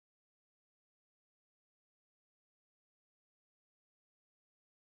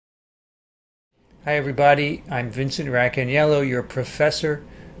Hi everybody, I'm Vincent Racaniello, your professor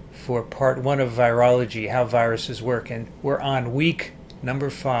for part 1 of virology, how viruses work, and we're on week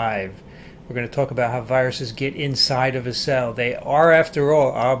number 5. We're going to talk about how viruses get inside of a cell. They are, after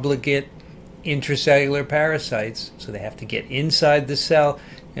all, obligate intracellular parasites, so they have to get inside the cell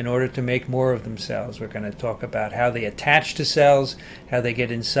in order to make more of themselves. We're going to talk about how they attach to cells, how they get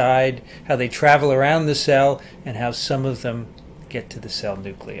inside, how they travel around the cell, and how some of them get to the cell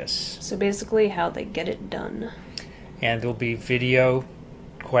nucleus. So basically how they get it done. And there'll be video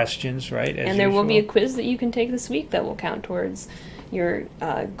questions, right? And there will be a quiz that you can take this week that will count towards your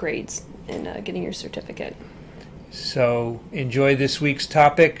grades and getting your certificate. So enjoy this week's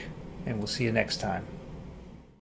topic, and we'll see you next time.